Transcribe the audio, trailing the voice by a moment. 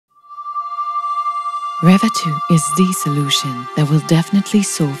REVA2 is the solution that will definitely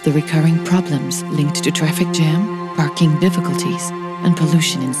solve the recurring problems linked to traffic jam, parking difficulties, and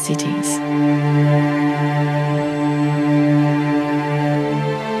pollution in cities.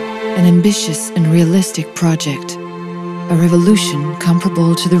 An ambitious and realistic project, a revolution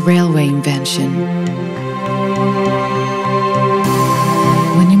comparable to the railway invention.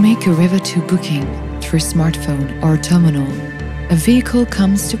 When you make a REVA2 booking through a smartphone or terminal, a vehicle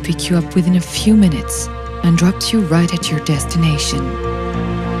comes to pick you up within a few minutes and drops you right at your destination.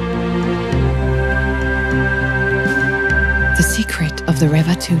 The secret of the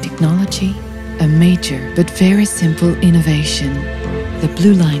REVA2 technology? A major but very simple innovation, the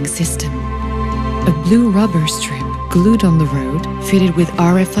Blue Line System. A blue rubber strip glued on the road, fitted with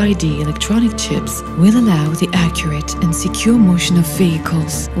RFID electronic chips, will allow the accurate and secure motion of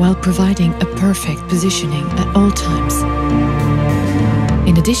vehicles while providing a perfect positioning at all times.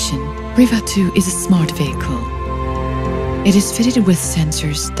 In addition, REVA2 is a smart vehicle. It is fitted with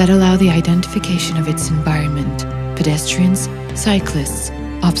sensors that allow the identification of its environment, pedestrians, cyclists,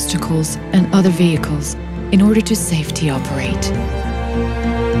 obstacles, and other vehicles in order to safely operate.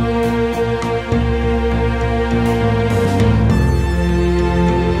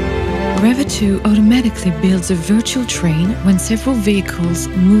 REVA2 automatically builds a virtual train when several vehicles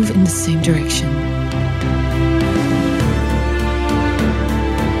move in the same direction.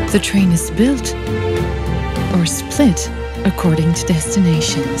 The train is built or split according to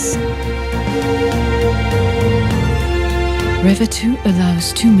destinations. REVA2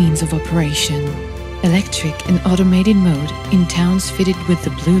 allows two means of operation: electric and automated mode in towns fitted with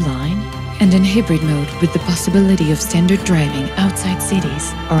the Blue Line, and in hybrid mode with the possibility of standard driving outside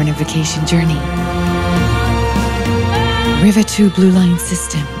cities or on a vacation journey. REVA2 Blue Line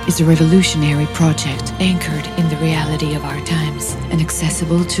System is a revolutionary project anchored in the reality of our times and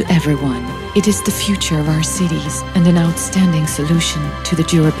accessible to everyone. It is the future of our cities and an outstanding solution to the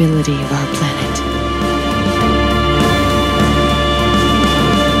durability of our planet.